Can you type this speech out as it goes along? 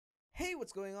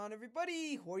what's going on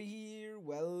everybody? Hori here.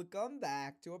 Welcome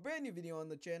back to a brand new video on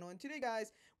the channel. And today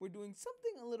guys, we're doing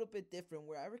something a little bit different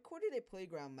where I recorded a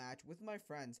playground match with my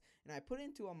friends and I put it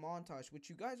into a montage which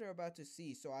you guys are about to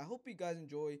see. So I hope you guys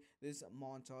enjoy this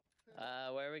montage.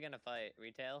 Where are we gonna fight?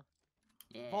 Retail?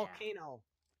 Yeah. Volcano.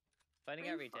 Fighting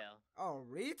at retail. Oh,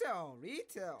 retail.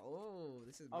 Oh,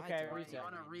 this is my turn. Retail. You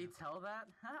wanna retell that?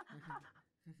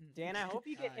 Dan, I hope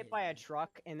you get hit by a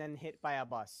truck and then hit by a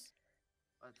bus.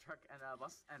 A truck and a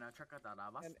bus and a truck and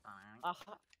a bus.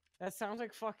 That sounds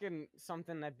like fucking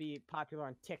something that'd be popular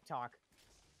on TikTok.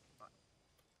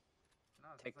 No,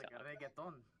 it's TikTok. like a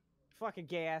reggaeton. Fucking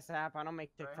gay ass app. I don't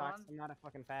make Right, TikToks. Juan? I'm not a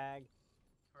fucking fag.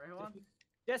 Right, Juan?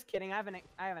 Just kidding. I have an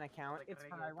account. Like It's a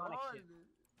for ironic shit. reggaeton.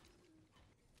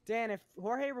 Dan, if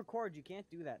Jorge records, you can't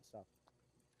do that stuff.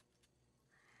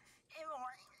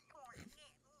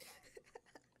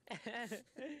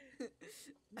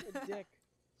 You're a dick.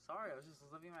 Sorry, I was just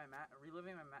reliving my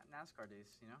NASCAR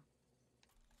days, you know?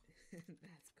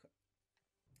 That's cool.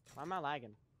 Why am I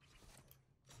lagging?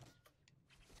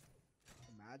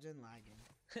 Imagine lagging.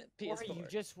 Jorge, PS4. you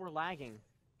just were lagging.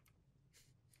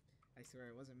 I swear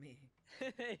it wasn't me.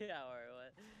 Yeah, or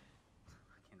what?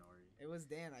 Fucking Ori. It was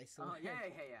Dan, I swear. Oh, yeah.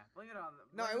 Blame it on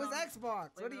the... No, it was Xbox.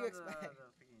 What do you blame it on expect? the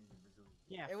freaking Brazilian.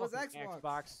 Yeah, It was fucking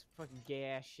Xbox. Fucking gay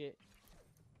ass shit.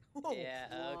 Whoa. Yeah,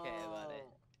 okay about it.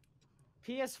 Whoa.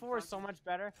 PS4 is so much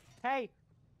better. Hey,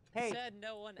 Said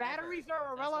no one batteries ever.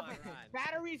 are That's why it irrelevant. rhymes.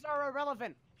 Batteries are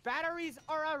irrelevant. Batteries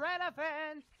are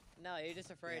irrelevant. No, you're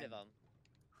just afraid Yeah. of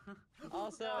them.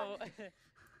 Also...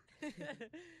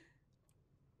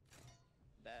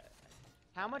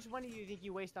 How much money do you think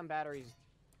you waste on batteries?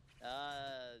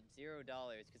 $0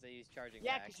 because I use charging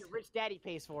Yeah, packs. because your rich daddy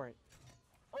pays for it.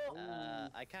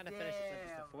 I kind of finished the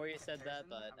sentence Damn, before you said that, Harrison,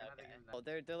 but I'm not okay. giving that. Well,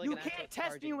 they're like You an actual can't test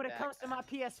me charging when it pack. comes to my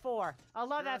PS4. I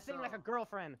love that thing like a so-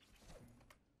 girlfriend.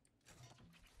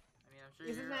 I mean, I'm sure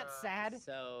Isn't your, that sad?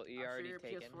 So you I'm already sure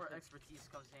your taken. PS4 expertise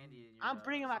comes handy in your, I'm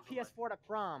bringing my social life. PS4 to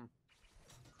prom.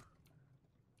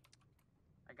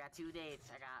 I got 2 dates.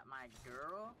 I got my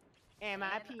girl And my I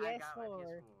got my PS4.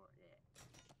 PS4. Yeah.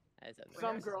 That's a-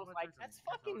 Some Wait, girls that's like, what that's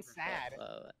they're fucking doing. sad.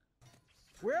 Whoa.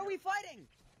 Where are we fighting?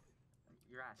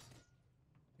 Your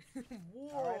ass.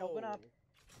 Whoa. Alright, open up.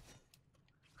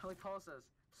 Like Paul says,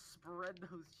 spread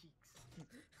those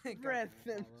cheeks. Breath.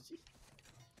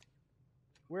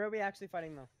 Where are we actually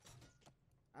fighting though?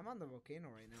 I'm on the volcano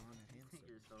right now on the hamster.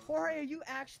 You're so Jorge, are you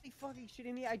actually fucking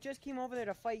shitting me? I just came over there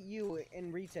to fight you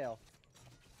in retail.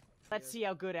 Let's see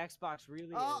how good Xbox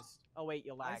really Oh! is. Oh wait,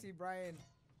 you I lag. see Brian.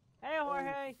 Hey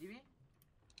Jorge! See me?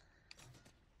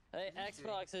 Hey,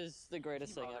 Xbox is the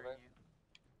greatest thing ever.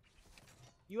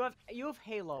 You have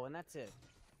Halo and that's it.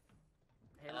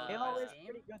 Halo, Halo best is game?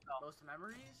 pretty good though. Most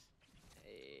memories?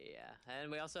 Yeah,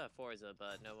 and we also have Forza,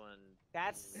 but no one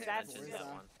That's mentions Forza. that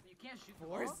one. You can't shoot the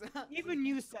ball? Forza. even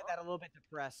you said that a little bit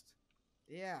depressed.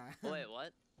 Yeah. Wait,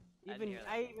 what? I didn't Even hear that.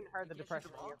 I even heard the You can't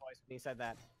shoot depression the in your ball? voice when you said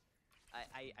that.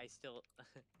 I still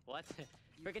what? You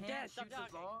Freaking can't dad, stop shoot the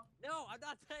talking. ball? No, I'm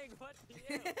not saying what to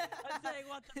you. I'm saying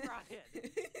what to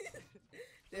Brian.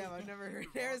 Damn, I've never heard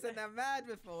Harrison that mad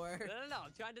before. No.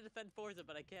 I'm trying to defend Forza,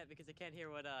 but I can't because I can't hear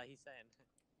what he's saying.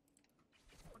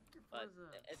 Fuck your But Forza.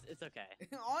 it's okay.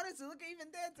 Honestly, look, even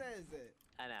Dan says it.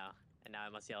 I know. And now I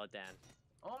must yell at Dan.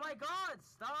 Oh my god,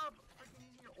 stop freaking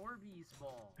using your Orbeez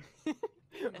ball.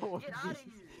 Oh, Get out of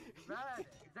here. You're bad.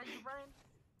 Is that you, Brian?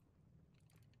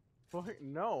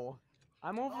 No,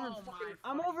 I'm over. Oh in my fucking,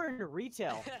 I'm over in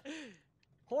retail.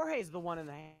 Jorge's the one in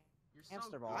the You're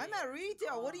hamster so ball. I'm at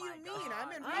retail. Oh what do you my mean? God.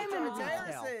 I'm in I'm retail. in It's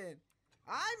retail. Harrison.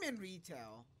 I'm in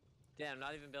retail. Dan, I'm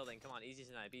not even building. Come on, easy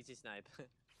snipe, easy snipe.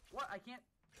 What? I can't.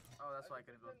 Oh, that's why I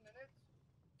couldn't build.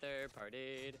 Third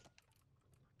partied.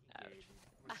 Fucking gay, Ouch. dude.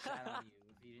 We're sad on you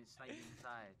if you didn't snipe me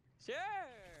inside. Sure!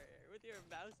 With your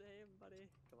mouse aim, buddy.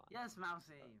 Come on. Yes, mouse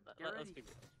aim. Get Let's ready. be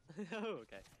real. Oh,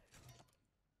 okay.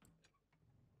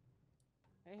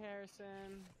 Hey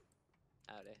Harrison.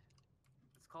 Howdy.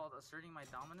 It's called asserting my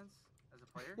dominance as a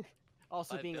player.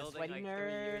 Also By being a building, sweaty like, 3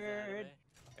 years ahead of nerd. me.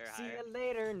 Or See higher. you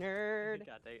later, nerd.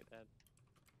 God dang it, Dan.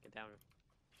 Get down.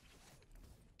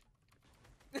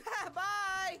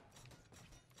 Bye.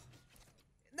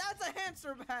 That's a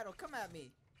hamster battle. Come at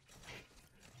me.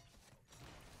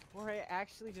 Jorge,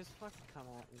 actually just fucking come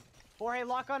at me. Jorge,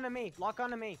 lock onto me. Lock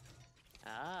onto me.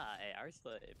 Ah, hey, our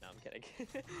slave. No, I'm kidding.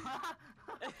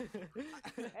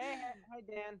 Hey, hi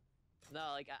Dan.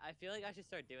 No, like, I feel like I should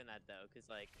start doing that, though, because,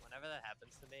 like, whenever that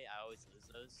happens to me, I always lose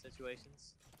those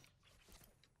situations.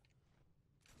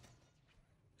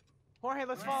 Jorge,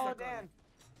 let's Where's follow the gun? Dan.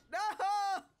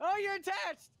 No. Oh, you're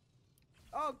attached.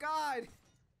 Oh God.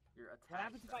 You're attached. What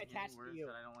happens if I I'm using attach to words you?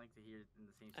 that I don't like to hear in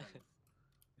the same sentence.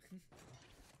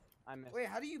 I missed. Wait,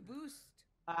 how do you boost?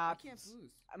 I can't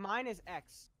boost. Mine is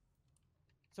X.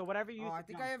 So whatever you. Oh, use I to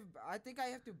think jump. I think I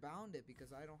have to bound it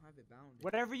because I don't have it bounded.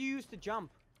 Whatever you use to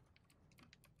jump.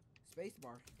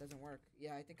 Spacebar doesn't work.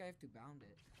 Yeah, I think I have to bound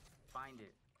it. Find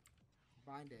it.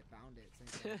 Bind it, bound it.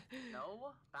 Same thing.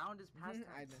 No, bound is past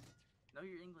I tense. know. Know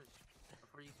your English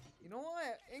before you speak it. You know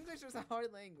what? English is a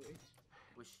hard language.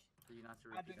 Wish for you not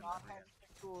to I repeat did them not ever have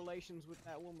again. sexual relations with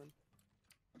that woman.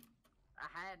 I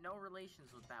had no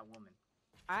relations with that woman.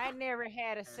 I never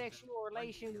had a There's sexual a bunch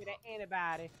relation of with you.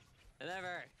 anybody.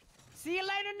 Never. See you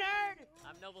later, nerd.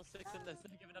 I'm level 6 in this.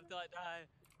 I'm giving up till I die.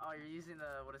 Oh, you're using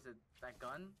the, what is it, that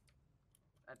gun?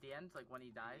 At the end, like when he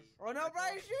dies? Oh no,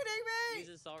 Brian's shooting me! Use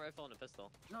an assault rifle and a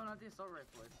pistol. No, not the assault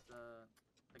rifle, it's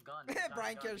the gun. the giant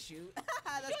Brian gun. can shoot.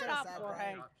 That's Shut kind of up, sad, Jorge.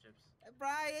 Brian. Dropships.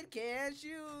 Brian can't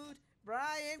shoot.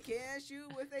 Brian can't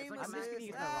shoot with aim like I'm a asking assist.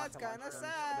 you assist. to That's rocket kind of launcher,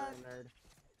 sad. nerd.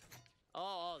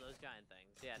 Oh, those giant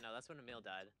things. Yeah, no, that's when Emil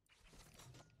died.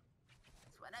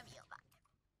 It's when I feel that.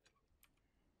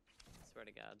 Swear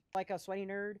to God. Like a sweaty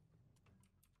nerd.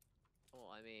 Well,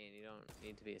 I mean, you don't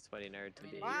need to be a sweaty nerd to I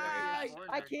mean, be if very you're Why? a fast.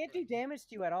 PS4 I nerd, can't do then- damage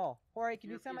to you at all. Jorge, can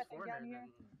if you see my you're a thing down PS4 nerd, here?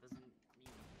 then doesn't mean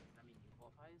you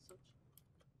qualify as such?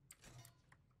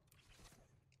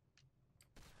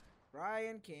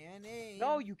 Brian can aim.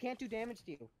 No, you can't do damage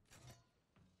to you.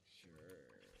 Sure.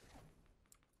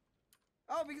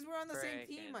 Oh, because we're on the same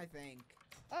team, Frickin'. I think.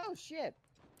 Oh shit.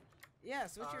 Yeah,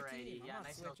 switch your Alrighty, team. yeah, I'm not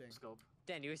nice switching. no scope.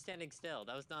 Dan, you were standing still.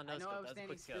 That was not no I know scope. I was That was a standing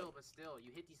quick still, scope. but still,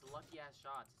 you hit these lucky ass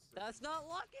shots. That's not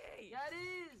lucky. Yeah, it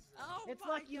is. Oh It's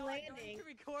my lucky God, landing. don't you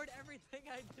record everything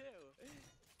I do.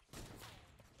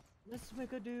 Let's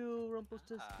make a deal,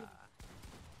 Rumpelstiltskin.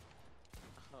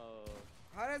 Oh.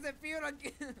 How does it feel to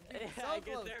get Yeah, so I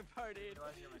get close? there, party. It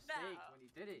was your mistake when you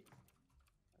did it.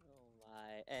 Oh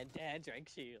my. And Dan drank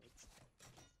shields.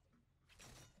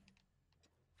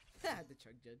 The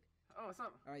chug jug. Oh, what's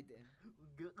up? All right, Dan.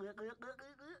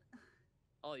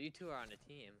 Oh, you two are on a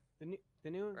team. The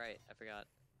new. Right, I forgot.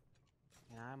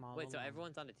 And I'm all Wait, so alone.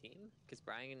 everyone's on a team? Because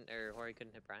Brian or Hori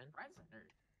couldn't hit Brian? Brian's a nerd.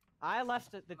 I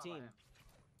left the I'm not team. lying.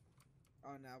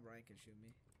 Oh, now Brian can shoot me.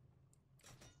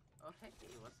 Oh, hey,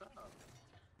 what's up?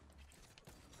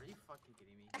 Are you fucking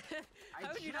kidding me? How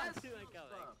would you not just see that looked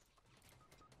coming? up.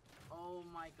 Oh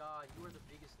my god, you are the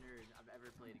biggest nerd I've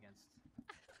ever played against.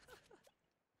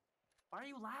 Why are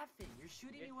you laughing? You're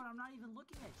shooting me when I'm not even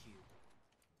looking at you.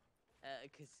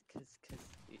 Cause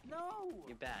No!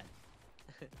 you're bad.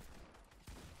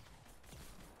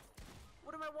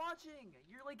 What am I watching?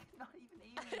 You're like not even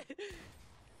aiming.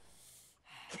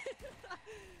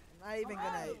 I'm not even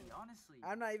gonna. Honestly.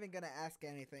 I'm not even gonna ask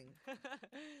anything.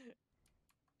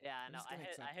 Yeah, I'm no, just I gonna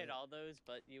hit accept it. all those,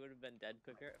 but you would have been dead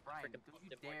quicker. if I Brian, frickin' don't pumped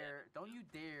you it more don't you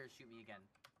dare shoot me again.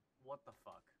 What the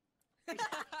fuck? damage.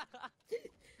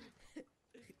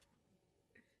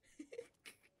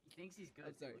 He thinks he's good.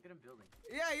 I'm sorry. Look at him building.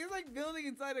 Yeah, he's like building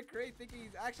inside a crate, thinking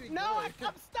he's actually. No, good.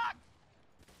 I'm stuck.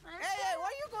 Hey, why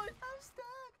are you going? I'm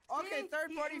stuck. Okay, See?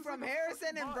 third He party aims from like a Harrison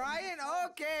fucking and bot. Brian.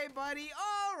 Okay, buddy.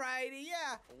 Alrighty,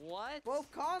 yeah. What?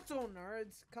 Both console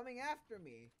nerds coming after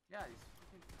me. Yeah, he's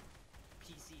fucking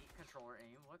PC controller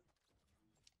aim. What?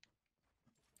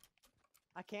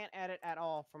 I can't edit at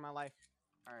all for my life.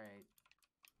 All right.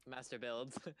 Master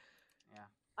builds.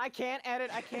 I can't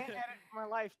edit. I can't edit for my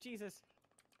life. Jesus.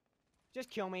 Just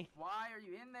kill me. Why are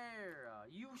you in there?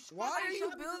 Why are fucking you shot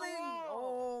me through the building?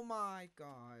 wall. Oh my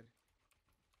god.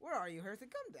 Where are you, Harrison?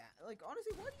 Come down. Like,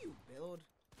 honestly, why do you build?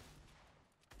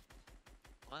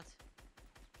 What?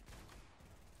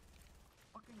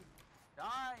 Fucking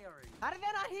die already. How did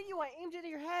that not hit you? I aimed it at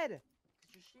your head. Cause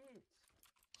you're shit.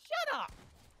 Shut up.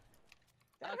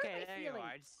 That hurt Okay, my there you feelings.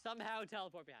 are. Just somehow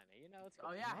teleport behind me. You know, it's cool.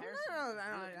 Oh yeah, No, Harrison. no, no,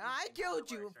 no, no, no, I killed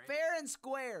you, Right? fair and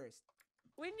squares.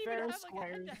 We didn't Fair even and have like a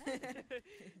head-to-head.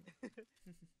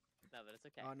 No, but it's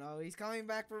okay. Oh no, he's coming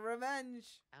back for revenge.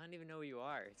 I don't even know who you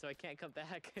are, so I can't come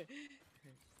back.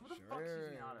 Who the fuck's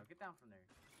using Sure. auto? Get down from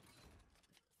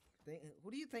there. Who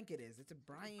do you think it is? It's a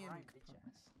Brian. Brian, bitch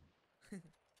ass.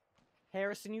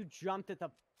 Harrison, you jumped at the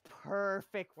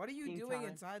perfect. What are you fucking doing time.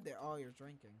 inside there? Oh, you're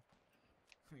drinking.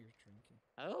 Oh, you're drinking.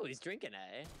 Oh, he's drinking,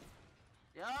 eh?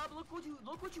 Yeah, but look what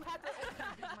you had to open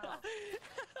your big mouth.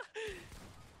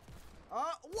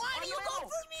 Why do you go no.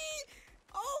 for me?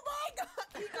 Oh my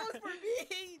god, he goes for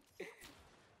me.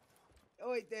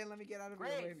 Oh wait, Dan, let me get out of your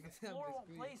way Great. because The I'm floor the won't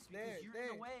screen. place because There, you're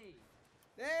there, in the way.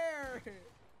 there.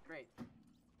 Great.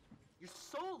 You're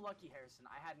so lucky, Harrison.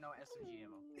 I had no SMG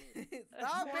ammo.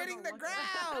 Stop More hitting than the one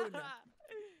ground.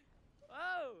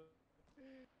 Whoa!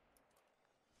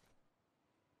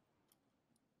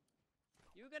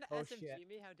 You gonna Oh, SMG shit.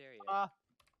 me? How dare you? Oh,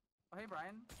 hey,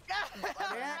 Brian.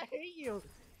 I hate you,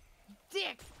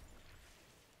 dick.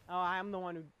 Oh, I'm the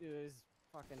one who is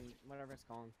fucking whatever it's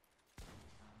called.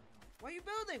 Why are you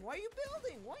building? Why are you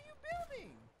building? Why are you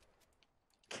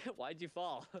building? Why'd you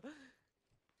fall?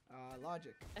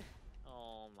 Logic.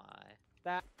 Oh my.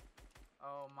 That.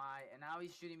 Oh my, and now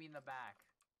he's shooting me in the back.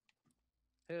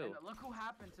 Who? And look who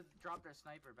happened to drop their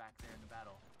sniper back there in the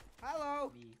battle.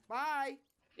 Hello. Me. Bye.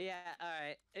 Yeah,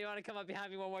 alright. You wanna come up behind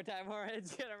me one more time, or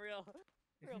it's getting real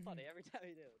funny every time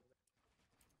you do.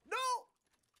 No.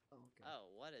 Oh, okay. Oh,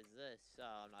 what is this?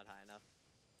 Oh, I'm not high enough.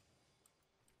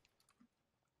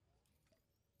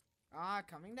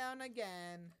 Coming down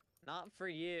again. Not for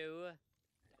you.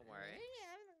 Don't worry.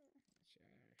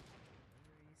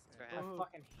 Sure. For I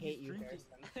fucking hate He's you, drinking.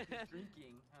 Harrison. He's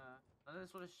drinking. None of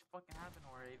this would have fucking happened,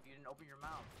 Jorge, if you didn't open your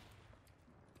mouth.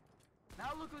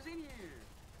 Now look who's in here.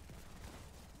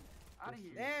 Out of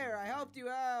here. There, I helped you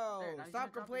out. There, now he's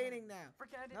Stop gonna drop complaining again. now.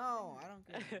 Freaking I didn't No, think. I don't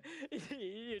care.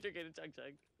 You're drinking a chug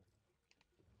chug.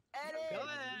 Edit! Go He's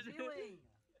ahead. healing.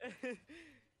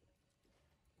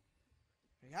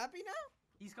 Are you happy now?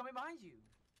 He's coming behind you.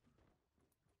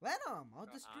 Let him. I'll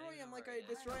Bro, I destroy don't even him know like where I he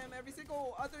is. destroy him every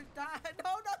single other time.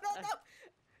 No, no, no, no.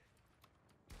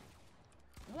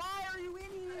 Why are you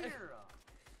in here?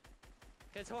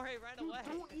 Cause Jorge ran Dude, away.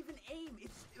 don't even aim.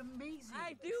 It's amazing.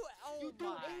 I do. Oh You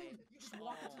don't my. aim. You just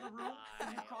walk into the room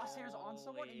and your crosshairs on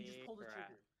someone and you just pull the Holy crap.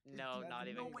 trigger. No, That's not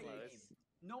even no way you close. aim.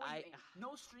 No way I- you aim.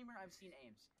 No streamer I've seen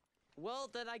aims. Well,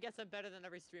 then I guess I'm better than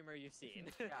every streamer you've seen.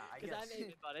 Yeah, I Cause guess. I'm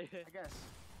aiming, buddy. I guess.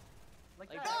 Like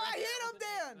Like that. No, that I right hit there him, was an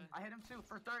Dan. aim. I hit him too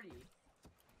for 30.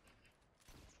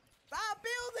 Stop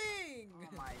building.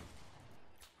 Oh my.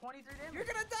 23 damage. You're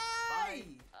gonna die.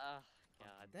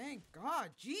 God. Thank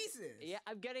God, Jesus. Yeah,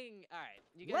 I'm getting. All right.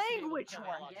 You guys should be able to Language tell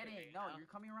war. how I'm much getting. you're No, now. you're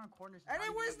coming around corners. And then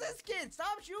not where's even- this kid?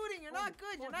 Stop shooting. You're not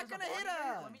good. You're not there's a gonna hit button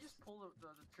here. him. Let me just pull the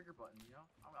trigger button, you know?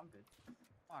 I'm good.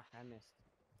 Fuck, I missed.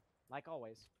 Like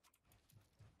always.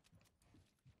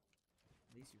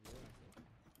 At least you realize it.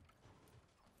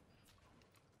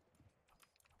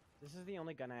 This is the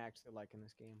only gun I actually like in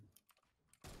this game.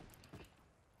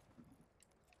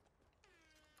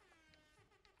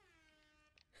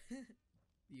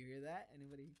 Do you hear that?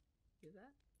 Anybody hear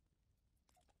that?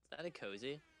 Is that a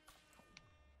cozy?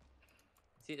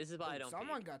 See, this is why I Oh, don't.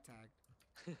 someone peek. got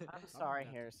tagged. I'm Oh, sorry,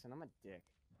 God. Harrison. I'm a dick.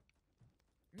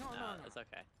 No, no, no. It's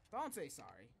okay. Don't say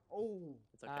sorry. Oh.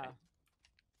 It's okay.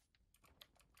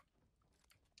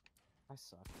 I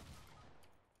suck.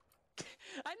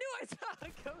 I knew I saw a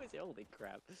cozy. Holy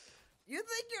crap. You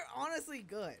think you're honestly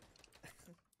good.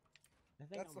 I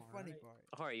think That's I'm the funny alright. part.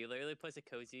 Jorge, you literally place a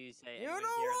cozy. You say. You know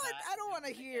 "Anyone hear what? that?" I don't And wanna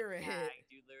then they hear get it. tagged.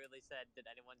 You literally said, "Did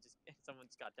anyone just? Someone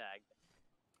just got tagged."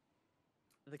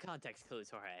 The context clues,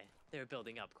 Jorge. They were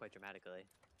building up quite dramatically.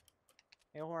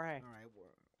 Hey, Jorge. All right,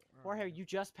 Jorge, you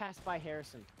just passed by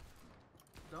Harrison.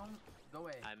 Don't go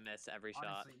away. I miss every shot.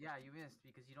 Honestly, yeah, you missed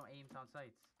because you don't aim down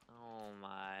sights. Oh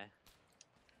my.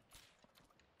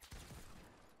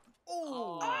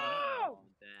 Oh. Oh!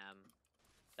 Damn.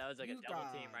 That was like You a double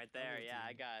team got right there. double Yeah,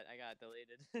 team. I got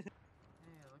deleted. Hey,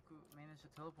 look who managed to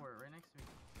teleport right next to me.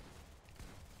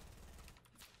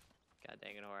 God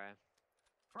dang it, Jorge.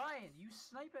 Brian, you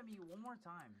snipe at me one more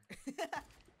time.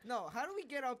 No, how do we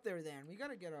get up there then? We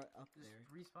gotta get up Just there.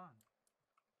 respawn.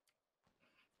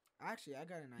 Actually, I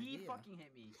got an He idea. fucking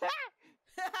hit me.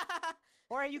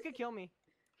 Jorge, you could kill me.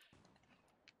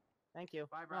 Thank you.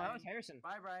 Bye, No, that was Brian. Harrison.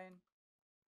 Bye, Brian.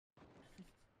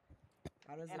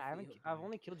 How does Man, it I've feel?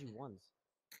 only killed you once.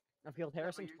 I've killed Yeah,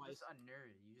 Harrison but you're twice. just a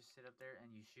nerd. You just sit up there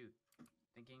and you shoot,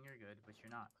 thinking you're good, but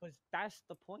you're not. Cause that's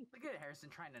the point. Look at Harrison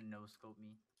trying to no scope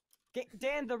me.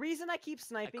 Dan, the reason I keep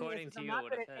sniping According is to I'm you, not it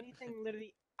good would've at hit.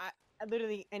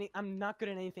 anything. I'm not good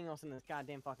at anything else in this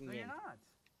goddamn fucking No, game. you're not.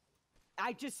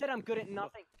 I just said I'm good at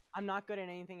nothing. I'm not good at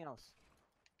anything else.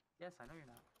 Yes, I know you're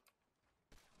not.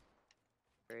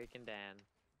 Freaking Dan.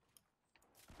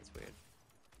 That's weird.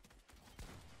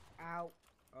 Out.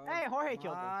 of Hey, Jorge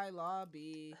killed me. my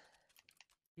lobby.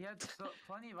 He had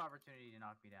plenty of opportunity to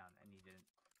knock me down, and he didn't.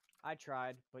 I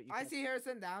tried, but you I can't- see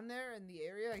Harrison down there in the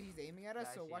area. He's aiming at us,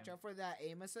 Yeah, I so see watch him. out for that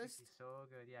aim assist. He's so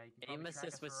good. Yeah, he can Aim probably track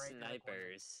assist us with right to the corner.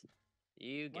 snipers.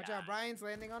 You Watch got out, Brian's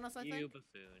landing on us, I you think.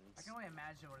 buffoons. I can only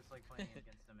imagine what it's like playing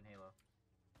against them in Halo.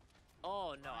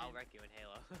 Oh no, I'll Brian. wreck you in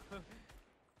Halo.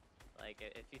 Like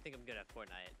if you think I'm good at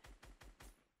Fortnite.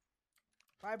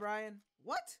 Bye, Brian.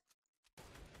 What?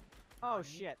 Oh Brian.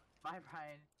 shit. Bye,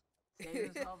 Brian.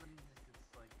 Save himself, and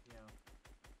it's like, you know.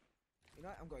 You know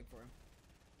what? I'm going for him.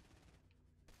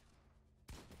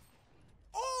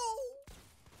 Oh!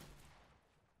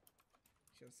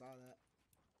 Should have saw that.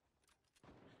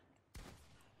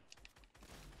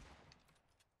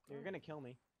 You're gonna kill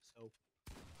me. So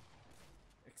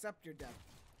Accept your death.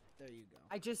 There you go.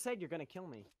 I just said you're gonna kill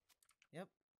me. Yep.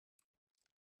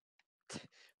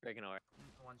 Breaking over.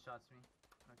 One shots me.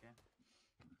 Okay.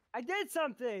 I did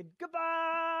something.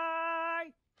 Goodbye.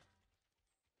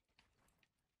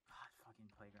 God,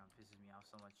 fucking playground pisses me off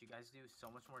so much. You guys do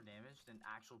so much more damage than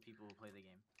actual people who play the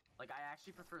game. Like, I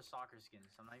actually prefer soccer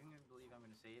skins. I'm not even gonna believe I'm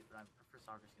gonna say it, but I prefer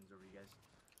soccer skins over you guys.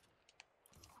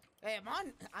 Hey,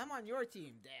 I'm on your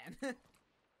team, Dan.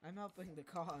 I'm helping the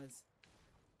cause.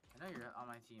 I know you're on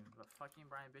my team, but fucking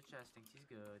Brian bitch ass thinks he's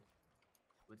good.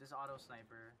 With this auto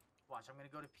sniper. Watch, I'm gonna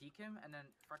go to peek him, and then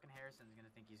fucking Harrison's gonna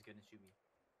think he's good and shoot me.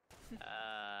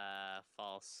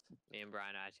 False. Me and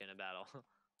Brian are actually in a battle.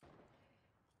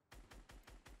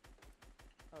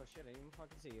 Oh shit! I didn't even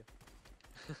fucking see you.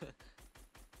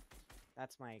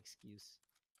 That's my excuse.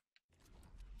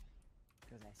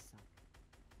 Because I suck.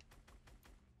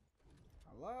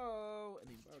 Hello?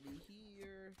 Anybody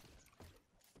here?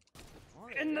 Oh,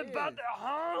 In the there butt is.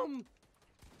 home.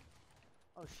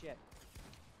 Oh shit!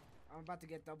 I'm about to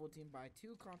get double teamed by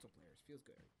 2 console players. Feels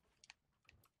good.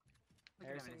 Look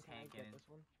at him Harrison, in his can I hand get cannon. this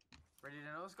one? Ready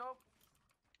to no scope?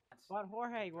 But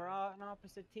Jorge, we're all on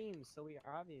opposite teams, so we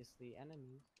are obviously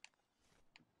enemies.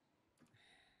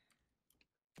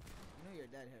 I know you're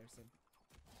dead, Harrison.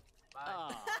 Bye.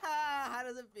 Oh. How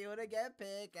does it feel to get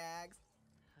pickaxed?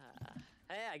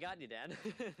 Hey, I got you, Dan.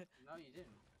 No, you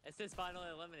didn't. It says finally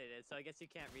eliminated, so I guess you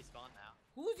can't respawn now.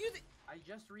 Who's using? I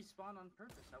just respawned on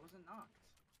purpose. I wasn't knocked.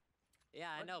 Yeah,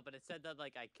 I What? know, but it said that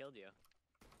like I killed you,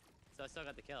 so I still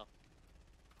got the kill.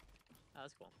 Oh,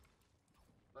 that's cool.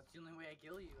 That's the only way I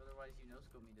kill you. Otherwise, you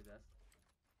no-scope me to death.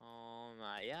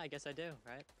 Yeah, I guess I do,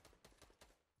 right?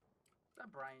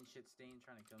 That Brian shit stain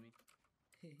trying to kill me.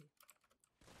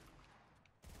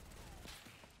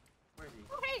 Where is he?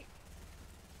 Hey!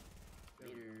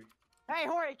 Later. Hey,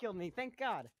 Jorge killed me. Thank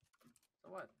God. So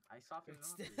what? I softened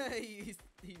It's him up.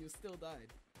 you still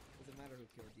died. Doesn't matter who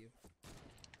killed you.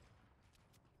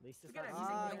 At least it's Look at not him. Ah,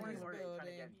 He's he's ignoring Jorge trying to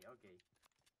building. get me. Okay.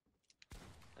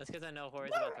 That's because I know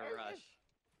Jorge's about to rush.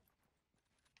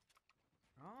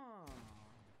 Oh.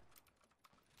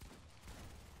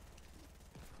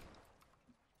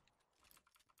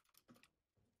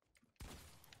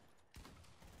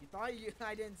 You thought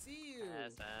I didn't see you.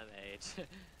 SMH.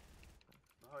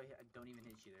 Oh yeah, I don't even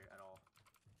hit you there at all.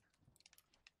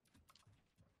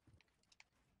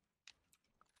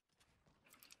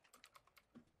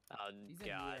 Oh He's in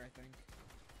God. here, I think.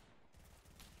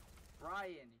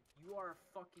 Brian, you are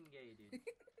fucking gay, dude.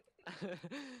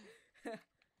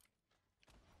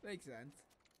 Makes sense.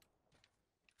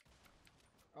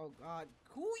 Oh God,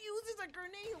 who uses a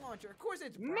grenade launcher? Of course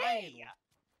it's Brian. Me!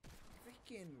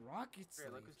 Freaking rocket Here,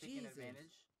 slave. look who's taking Jesus.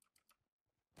 advantage.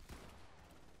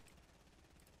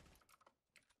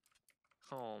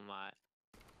 Oh my.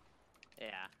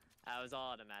 Yeah, I was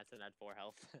all out of mats and had 4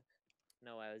 health.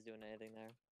 No way I was doing anything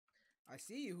there. I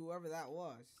see you, whoever that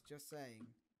was. Just saying.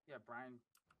 Yeah, Brian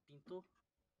Pinto.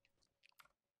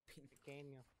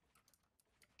 Pequeño.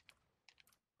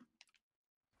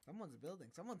 Someone's building.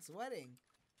 Someone's sweating.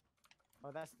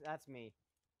 Oh, that's me.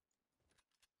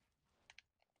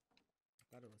 I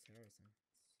thought it was Harrison.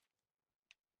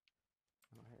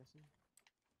 Oh, Harrison.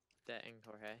 Dang,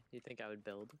 Jorge. You think I would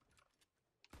build?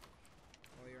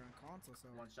 Well, you're on console, so.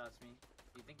 One shots me.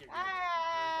 You think you're good?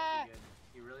 Ah!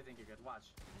 You really think you're good? Watch.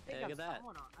 I think Hey, look I'm at that.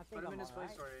 somewhat on- I think Put him I'm in his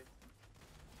place, alright.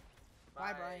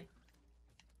 Jorge. Bye, Brian.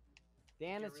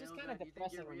 Dan, You're it's just real kind of good. You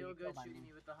think depressing you're when you real get killed good by shooting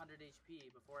me. me with 100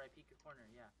 HP before I peek a corner.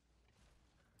 Yeah.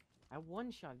 I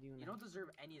one-shot you. You now. don't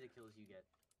deserve any of the kills you get.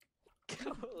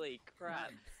 Holy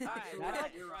crap. None. Alright, You're That's right,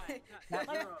 like- you're right. That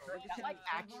like- Zero. Look at that you. like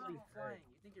You're actually flying. hurt.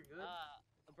 You think you're good?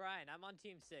 Brian, I'm on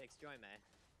team 6. Join me.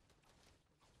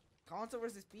 Console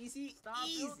versus PC? Stop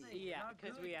Easy. building. Yeah, Not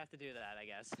because we good. have to do that, I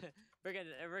guess. we're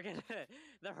gonna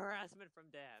the harassment from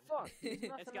Dan. Fuck. there's It's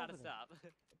nothing It's gotta over there.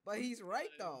 stop. But he's right,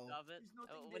 though. Stop it. There's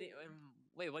nothing What do you, there.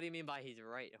 wait, what do you mean by he's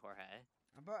right, Jorge?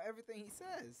 About everything he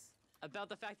says. About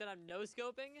the fact that I'm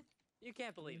no-scoping? You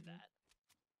can't believe Mhm. that.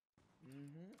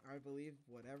 I believe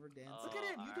whatever Dan Oh. Look at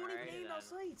him. You don't even Alrighty aim then. out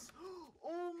sights.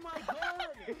 Oh my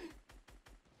god.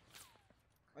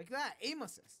 Like that, aim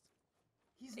assist.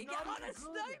 He's He not got on even a good.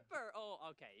 sniper! Oh,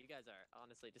 okay, you guys are,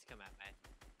 honestly, just come at me.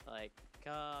 Like,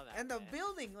 come at And the me.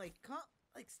 building, like,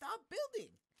 stop building.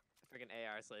 Freaking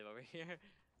AR slave over here.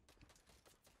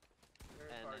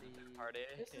 Third And party. then party,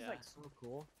 This is yeah. like so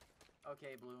cool.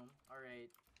 Okay, Bloom. Alright.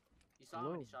 You saw how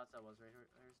many Bloom. shots that was, right,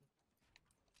 Harrison?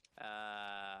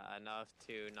 Enough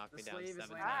to knock The me down slave is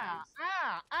 7 laying times.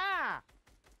 down.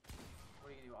 What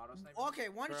are you gonna do? Auto sniper? Okay,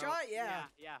 one Bro, shot. Yeah.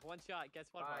 Yeah, one shot. Guess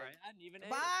what, Bye. Jorge? I didn't even aim.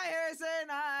 Bye, Harrison.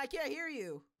 I can't hear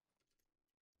you.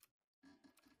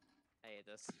 I hate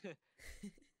this.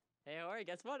 Hey, Jorge,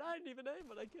 guess what? I didn't even aim,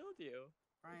 but I killed you.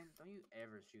 Brian, don't you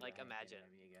ever shoot Like, that heck imagine. at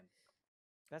me again.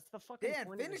 That's the fucking Dan,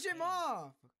 point of finish this him game.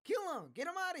 off. Kill him. Get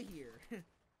him out of here.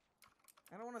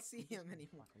 I don't want to see him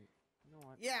anymore. Fucking, you know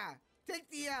what? Yeah. Take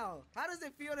the L. How does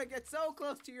it feel to get so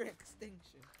close to your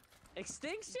extinction?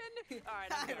 Extinction?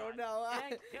 Alright, I don't know.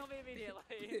 Dan, kill me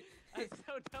immediately. I'm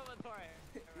so done with Jorge.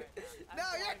 Alright. No,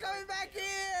 you're coming back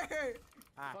here.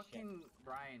 Ah, shit. Fucking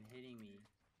Brian hitting me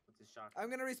with his shotgun. I'm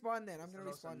gonna respawn then. I'm It's gonna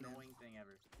the most respawn then. annoying thing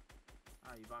ever.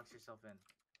 Ah, you box yourself in.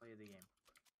 Play the game.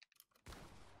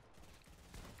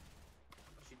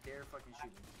 Don't you dare fucking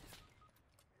shoot me.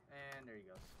 And there he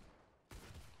goes.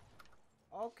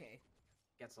 Okay.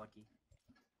 Gets lucky.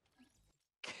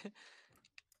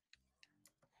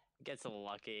 Gets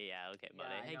lucky, yeah, okay, buddy.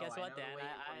 Yeah, I hey, know, guess what, Dan?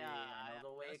 I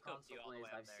know the way no-scoped you console all the way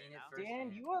plays. up I've there, seen you it know?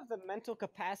 firsthand. Dan, you have the mental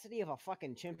capacity of a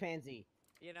fucking chimpanzee.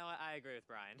 You know what? I agree with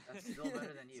Brian. That's still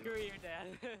better than you. Screw you,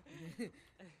 Dan.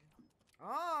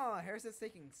 Oh, Harrison's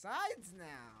taking sides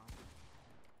now.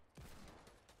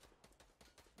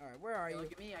 Alright, where are Hey, you?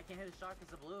 look at me. I can't hit a shot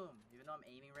because of bloom, even though I'm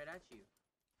aiming right at you.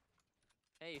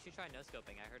 Hey, you should try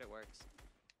no-scoping. I heard it works.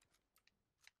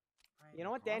 Brian, You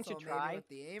know what Dan Also, should maybe try? with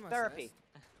the aim Therapy.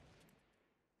 assist.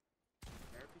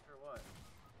 Therapy for what?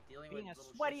 Dealing Being with a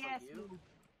little sweaty shits ass like you? noob.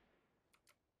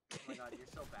 Oh my god,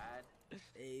 you're so bad.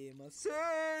 Aim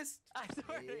assist. I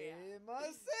swear to you. Aim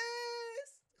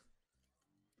assist.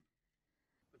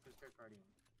 Look who's third partying.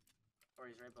 Or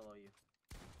he's right below you.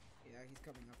 Yeah, he's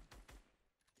coming up.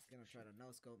 He's gonna try to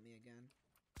no-scope me again.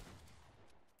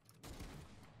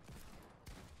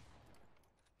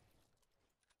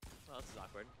 Well, this is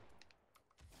awkward.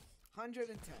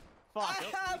 110. Fuck.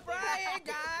 Ah, Brian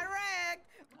got wrecked.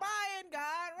 Brian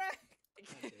got wrecked.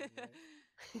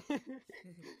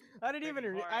 I didn't even.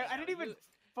 Freaking I Jorge, didn't even you-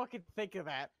 fucking think of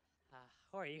that.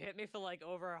 Jorge, you hit me for like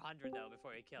over 100 though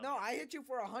before you killed No, me. I hit you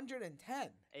for 110.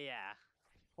 Yeah.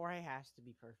 Jorge has to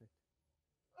be perfect.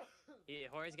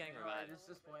 Jorge's getting Alright, revived. this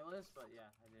is pointless, but yeah,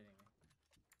 I did anyway.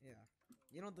 Yeah.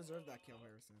 You don't deserve that kill,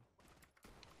 Harrison.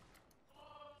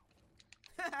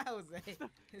 Jose.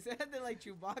 It sounded like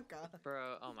Chewbacca.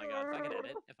 Bro, oh my god, if I could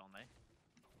edit, if only.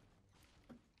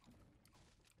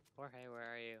 Jorge,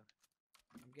 where are you?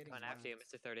 I'm getting Coming after you,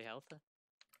 waxed. Mr. 30 health.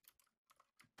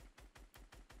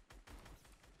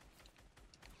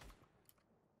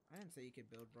 I didn't say you could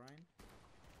build, Brian.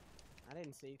 I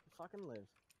didn't say you could fucking live.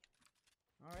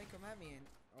 Alright, come at me and...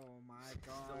 Oh my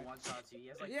Still god. one shots you. He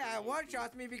has like Yeah, 38 one feet.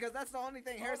 shots me because that's the only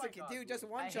thing Oh Harrison my can God, do. dude. Just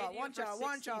one I shot, hit you one for shot,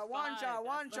 one shot, one 65. shot,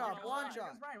 one That's shot, fucking one hard.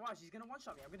 shot. Brian, watch. He's gonna one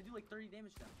shot me. I'm gonna do like 30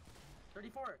 damage to him.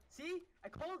 34. See? I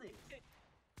called it.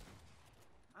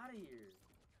 Out of here.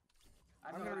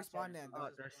 I'm gonna respawn then.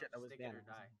 Oh, there's shit, that was Stick it Dan. or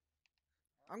die.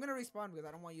 I'm gonna respawn because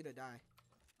I don't want you to die.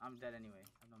 I'm dead anyway.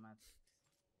 I have no mats.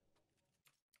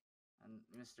 And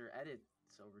Mr.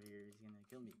 Edit's over here. He's gonna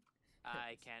kill me.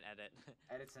 I can't edit.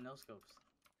 Edits and no scopes.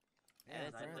 Yeah,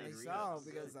 that's apparently really so, good.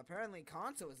 because apparently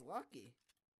Conso is lucky.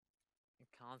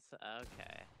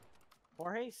 Okay.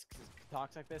 Jorge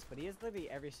talks like this, but he is literally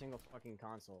every single fucking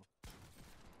console.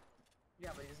 Yeah,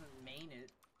 but he doesn't main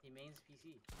it. He mains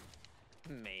PC.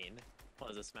 Main. What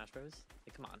is this, Smash Bros?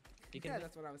 Like, come on. You Yeah, can.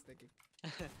 that's what I was thinking.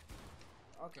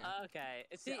 Okay. Okay.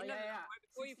 See, Oh, no, yeah, no, yeah. right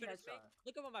before you 60 finish me, headshot.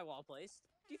 look at what my wall placed.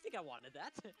 Do you think I wanted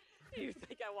that? Do you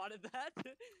think I wanted that?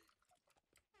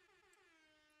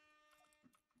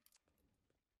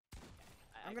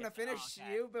 I'm gonna finish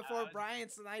you before Brian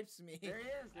snipes me. There he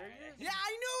is. There he is. Yeah,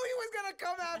 I knew he was gonna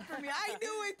come after me. I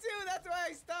knew it too. That's why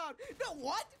I stopped. No,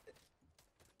 what?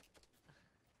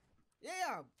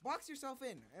 Yeah, box yourself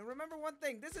in. And remember one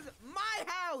thing. This is my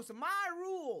house, my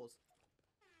rules.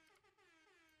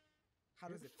 How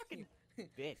does it feel?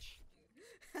 Bitch.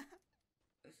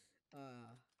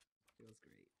 Feels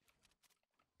great.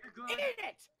 You're good. Eat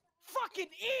it! Fucking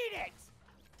eat it!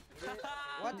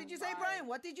 What did you say, Brian?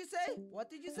 What did you say? What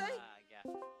did you say?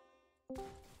 Yeah.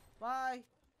 Bye.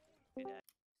 Good day.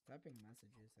 Typing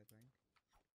messages, I think.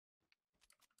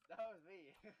 That was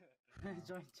me.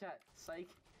 Join chat. Psych.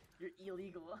 You're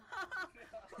illegal.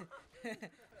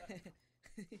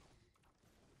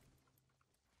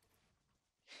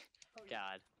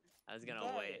 God. I was gonna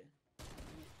Got wait. it.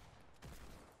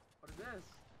 What is this?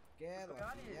 Get What's lucky.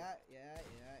 going on Yeah, yeah,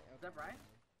 yeah. Is that Brian?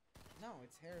 No,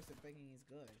 it's Harrison thinking he's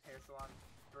good. Hair salon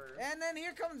for. And then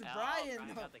here comes Oh, Brian.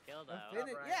 Brian got the kill The though.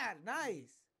 finish- Brian. yeah,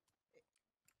 nice.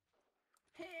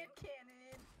 Hand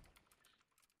cannon.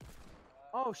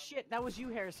 Oh shit, that was you,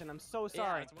 Harrison. I'm so Yeah, I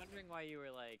sorry. was wondering why you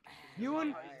were like. You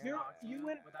and Yeah, you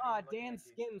and without even looking Dan at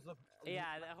you. Skins look. Yeah,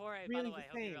 Jorge. By Really the way, the I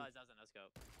hope you same. realize that was a no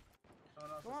scope.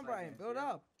 Someone else Come is on, sniping Brian. us, Build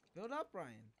yeah? up. Build up,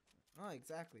 Brian. Oh,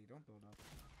 exactly. Don't build up.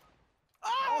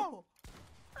 Oh!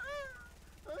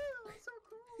 That's so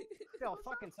cool. Still,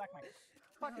 fucking suck my.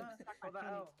 Fucking Uh-huh. suck Hold my that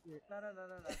titty. out.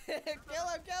 No.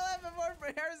 Kill him before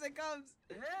Harrison comes.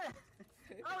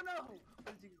 Oh no!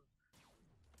 Where'd you go?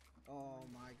 Oh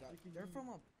my god. Look at They're me. from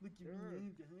a... Look at They're- me,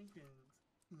 I'm behind guns.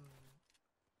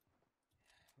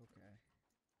 Okay.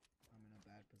 I'm in a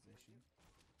bad position.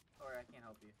 Or I can't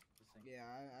help you. Just saying. Yeah,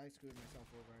 I screwed myself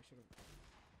over. I should have...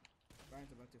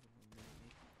 Brian's about to eliminate me.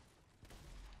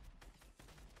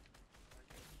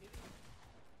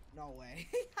 No way.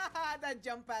 That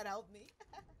jump pad helped me.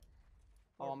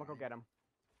 Oh, Poor I'm gonna go Brian. get him.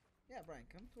 Yeah, Brian,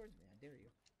 come towards me. I dare you.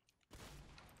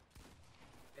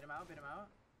 Bit him out, bit him out.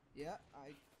 Yeah,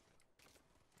 I...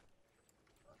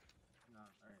 No,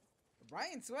 alright.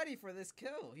 Brian's sweaty for this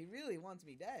kill. He really wants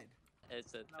me dead.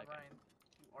 It's a No, okay. Brian.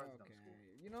 You are the dumb Okay. school.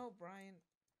 You know, Brian,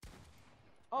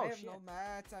 Oh I have shit. no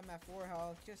mats. I'm at 4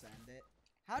 health. Just end it.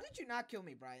 How did you not kill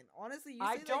me, Brian? Honestly, you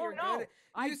I say that don't you're know. good.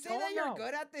 I You say that don't you're know.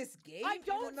 good at this game. I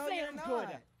don't even though say you're I'm not. good.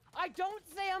 I don't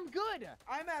say I'm good.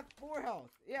 I'm at 4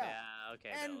 health. Yeah. Yeah. Okay.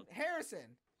 And build.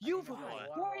 Harrison. You've know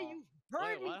what? Corey, you've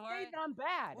heard Wait, me what, say Jorge? that I'm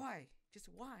bad. Why? Just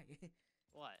why?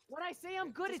 What? When I say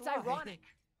I'm good, Just it's why? ironic.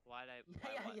 Why'd I?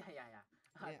 Yeah, Why, yeah, what?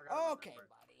 yeah. I Yeah. forgot about that Okay, part.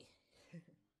 buddy.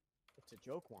 It's a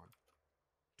joke, Juan.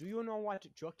 Do you know what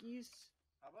joke is?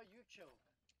 How about you choke?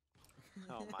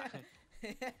 Oh my.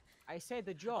 I said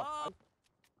the joke. Oh!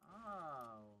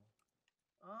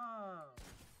 Oh.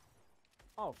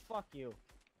 Oh, fuck you.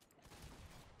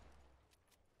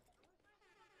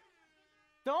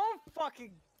 Don't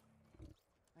fucking.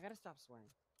 I gotta stop swearing.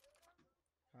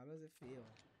 How does it feel?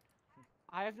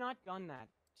 I have not done that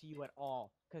to you at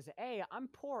all. Cause A, I'm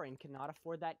poor and cannot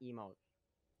afford that emote.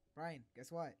 Brian,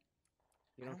 guess what?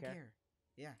 You I don't care?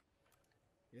 Yeah.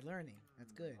 You're learning.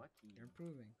 That's good. Lucky. You're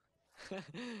improving.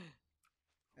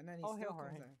 And then he Oh, still hey, comes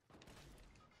Jorge. out.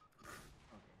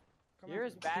 Okay. Come You're after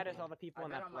as me. bad as all the people I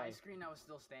in bet that on my play. screen I was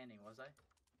still standing, was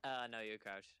I? No, you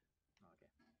crouched. Oh,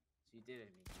 okay. So you did it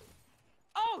me.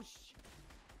 Oh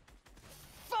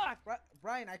fuck!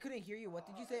 Brian, I couldn't hear you. What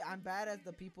did you say? I'm bad as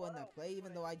the people in the play,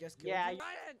 even though I just killed Yeah, you.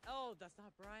 Brian! Oh, that's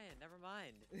not Brian. Never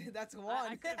mind. That's I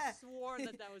Juan. could have sworn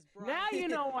that that was Brian. Now you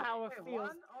know how it Wait, feels.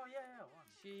 one? Oh, yeah, one.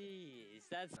 Jeez,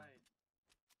 that's.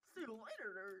 See you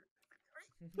later,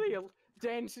 nerd. See you.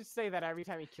 Dan should say that every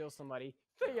time he kills somebody.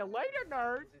 See you later,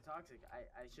 nerd. Is it toxic?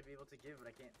 I should be able to give, but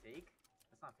I can't take?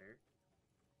 That's not fair.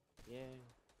 Yeah.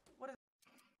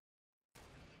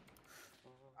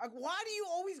 Why do you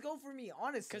always go for me,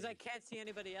 honestly? Because I can't see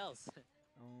anybody else.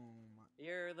 Oh my.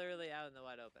 You're literally out in the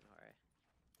wide open, Jorge.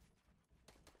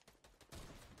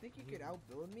 Think you could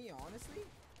outbuild me, honestly?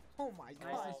 Oh my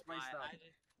Nice god. and spiced up. I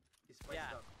just, He's spiced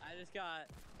yeah, up. I just got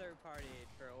third party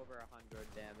for over 100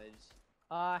 damage.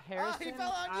 Harrison. he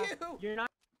fell on you! You're not.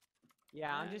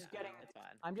 Yeah, I'm just getting. It's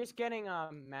fine. I'm just getting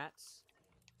mats.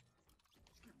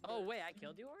 Oh wait, I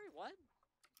killed you, Ori? What?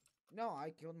 No, I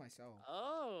killed myself.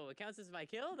 Oh, it counts as my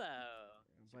kill though.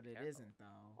 But be it careful. not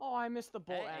though. Oh, I missed the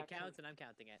bolt. Hey, it action. counts and I'm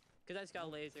counting it. Because I just got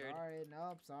lasered.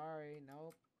 Sorry,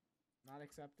 nope. Not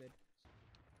accepted.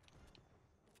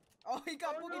 Oh, he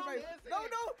got Oh, boogied no, by. yes, No,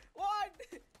 it- no!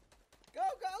 One! Go,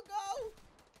 go, go!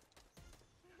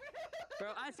 Bro,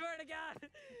 I swear to God!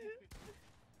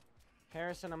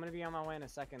 Harrison, I'm gonna be on my way in a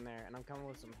second there, and I'm coming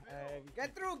with some heavy.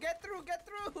 Get through, get through, get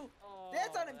through! Oh,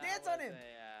 Dance on him, that dance on was him.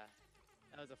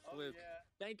 That was a Oh, fluke.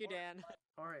 yeah. Thank you, Dan.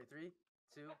 Alright, 3,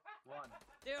 2, 1.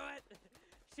 Do it!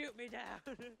 Shoot me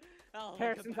down! I'll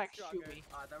Harrison's come like, back shoot stronger. me.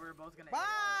 I thought we were both gonna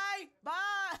Bye! Bye!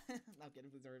 No, I'm kidding,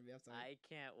 please hurry me up, sorry. I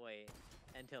can't wait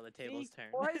until the tables turn.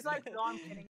 Or he's like, no, I'm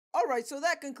kidding. Alright, so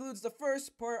that concludes the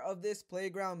first part of this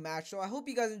playground match. So I hope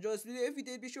you guys enjoyed this video. If you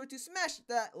did, be sure to smash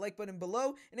that like button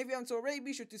below. And if you haven't already,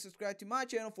 be sure to subscribe to my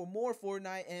channel for more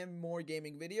Fortnite and more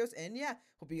gaming videos. And yeah,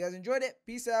 hope you guys enjoyed it.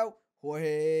 Peace out.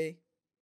 Jorge.